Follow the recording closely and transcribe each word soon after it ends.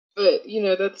But,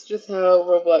 that's just how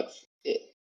Roblox is.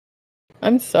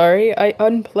 I'm sorry, I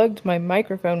unplugged my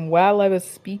microphone while I was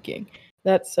speaking.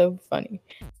 That's so funny.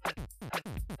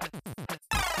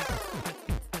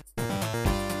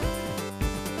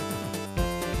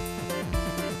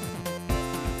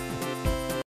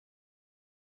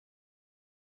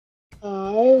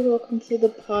 Hi, welcome to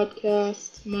the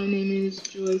podcast. My name is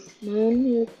Joyce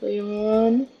Moon, your player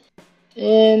one.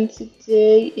 And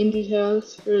today, Indie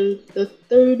House, for the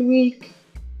third week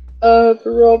of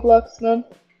Roblox month,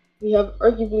 we have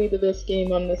arguably the best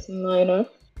game on this lineup,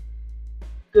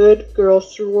 Good Girl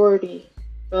Sorority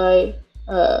by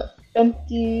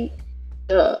Fenty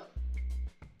Duh.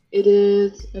 It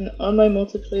is an online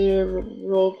multiplayer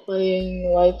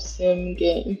role-playing life sim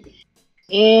game.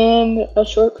 And a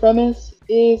short premise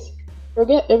is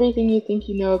forget everything you think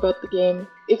you know about the game.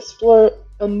 Explore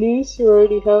a new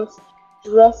sorority house,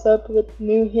 dress up with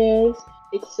new hairs,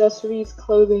 accessories,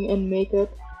 clothing, and makeup.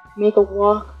 Take a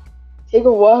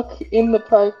walk in the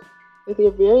park with your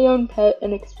very own pet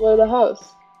and explore the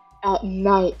house at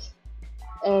night.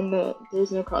 And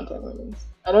there's no content warnings.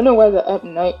 I don't know why the at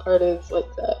night part is like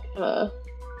that.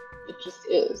 It just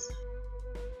is.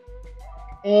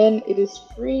 And it is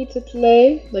free to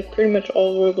play, like pretty much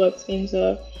all Roblox games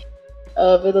are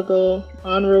available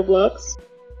on Roblox.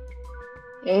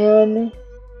 And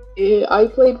I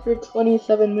played for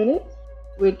 27 minutes,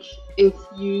 which if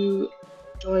you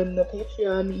join the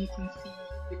Patreon, you can see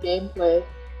the gameplay.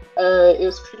 It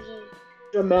was pretty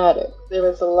dramatic. There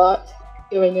was a lot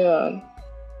going on.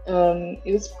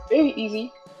 It was very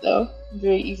easy, though.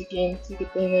 Very easy game to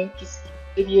get the hang of. Just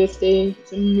WSD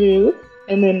to move,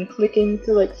 and then clicking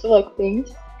to like select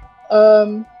things.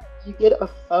 You get a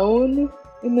phone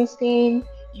in this game.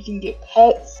 You can get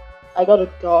pets. I got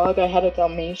a dog. I had a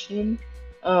Dalmatian.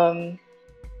 You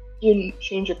can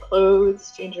change your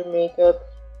clothes, change your makeup.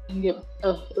 You can get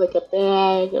like a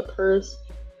bag, a purse.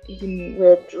 You can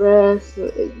wear a dress.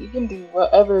 You can do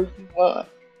whatever you want.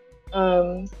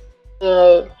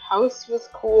 The house was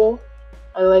cool.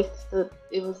 I liked that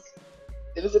it was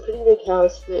a pretty big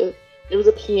house. There was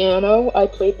a piano. I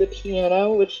played the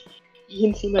piano, which you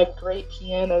can see my great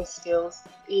piano skills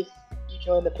if you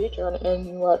join the Patreon and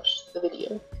you watch the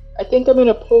video. I think I'm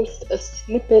gonna post a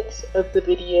snippet of the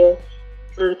video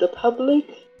for the public,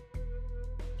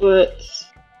 but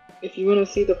if you want to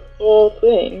see the full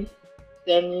thing,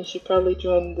 then you should probably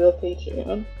join the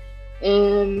Patreon.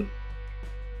 And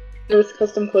there was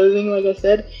custom clothing, like I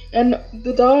said, and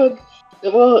the dog.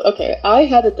 Well, okay, I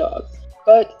had a dog,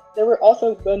 but there were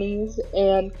also bunnies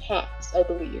and cats, I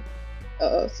believe.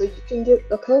 So you can get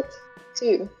a pet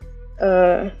too.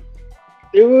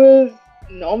 There was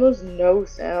almost no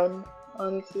sound,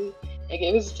 honestly. Like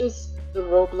it was just the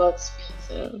Roblox speed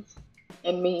sounds,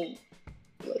 and me.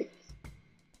 Like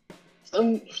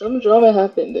some drama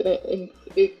happened, and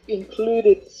it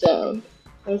included sound.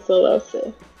 That's all I'll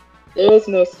say. There is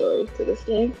no story to this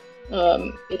game.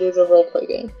 It is a roleplay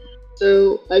game.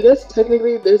 So I guess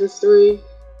technically there's a story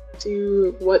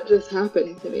to what just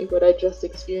happened to me, what I just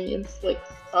experienced like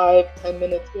 5-10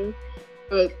 minutes ago.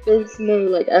 But there's no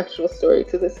like actual story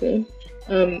to this game.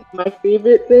 My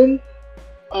favorite thing,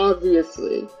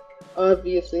 obviously my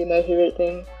favorite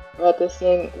thing about this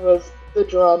game was the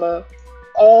drama.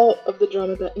 All of the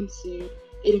drama that ensued.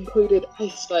 It included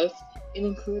Ice Spice. It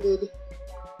included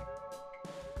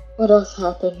what else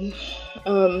happened?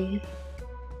 The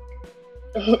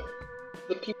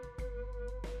people.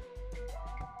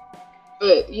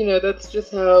 But that's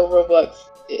just how Roblox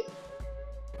is.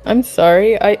 I'm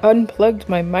sorry, I unplugged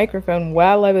my microphone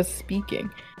while I was speaking.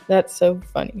 That's so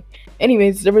funny.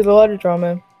 Anyways, there was a lot of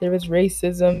drama. There was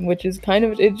racism, which is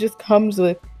it just comes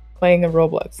with playing a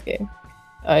Roblox game.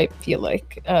 I feel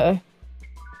like. It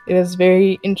was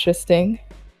very interesting.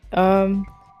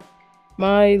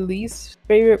 My least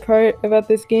favorite part about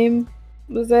this game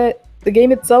was that the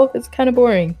game itself is kind of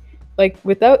boring. Like,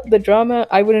 without the drama,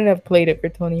 I wouldn't have played it for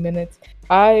 20 minutes.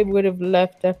 I would have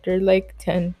left after like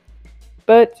 10.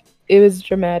 But it was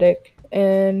dramatic,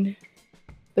 and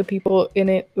the people in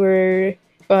it were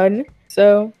fun.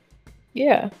 So,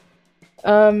 yeah.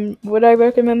 Would I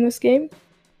recommend this game?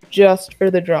 Just for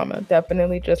the drama.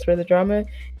 Definitely just for the drama.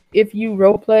 If you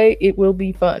roleplay, it will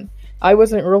be fun. I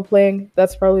wasn't roleplaying,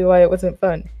 that's probably why it wasn't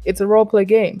fun. It's a roleplay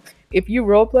game. If you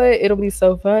roleplay, it'll be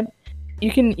so fun.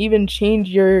 You can even change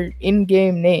your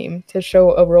in-game name to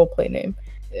show a roleplay name.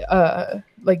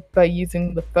 Like by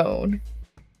using the phone.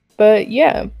 But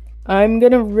yeah, I'm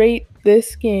gonna rate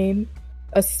this game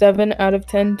a 7 out of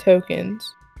 10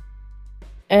 tokens.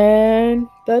 And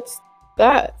that's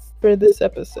that for this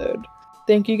episode.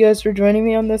 Thank you guys for joining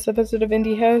me on this episode of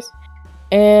Indie House.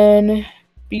 And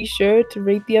be sure to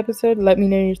rate the episode. Let me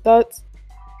know your thoughts.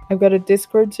 I've got a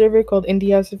Discord server called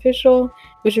Indie House Official,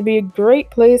 which would be a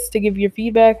great place to give your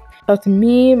feedback, talk to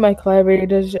me, my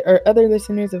collaborators, or other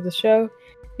listeners of the show.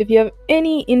 If you have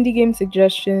any indie game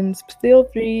suggestions, feel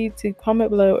free to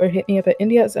comment below or hit me up at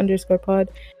indiehouse_pod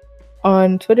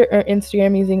on Twitter or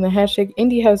Instagram using the hashtag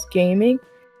IndieHouseGaming.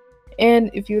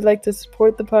 And if you would like to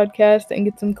support the podcast and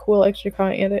get some cool extra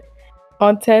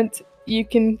content, you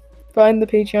can find the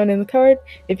Patreon in the card.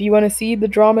 If you want to see the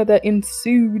drama that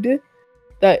ensued,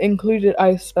 that included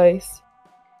Ice Spice,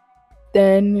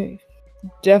 then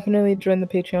definitely join the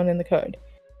Patreon in the card.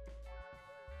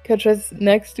 Catch us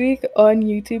next week on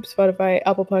YouTube, Spotify,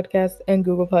 Apple Podcasts, and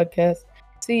Google Podcasts.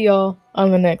 See y'all on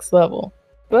the next level.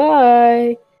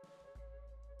 Bye!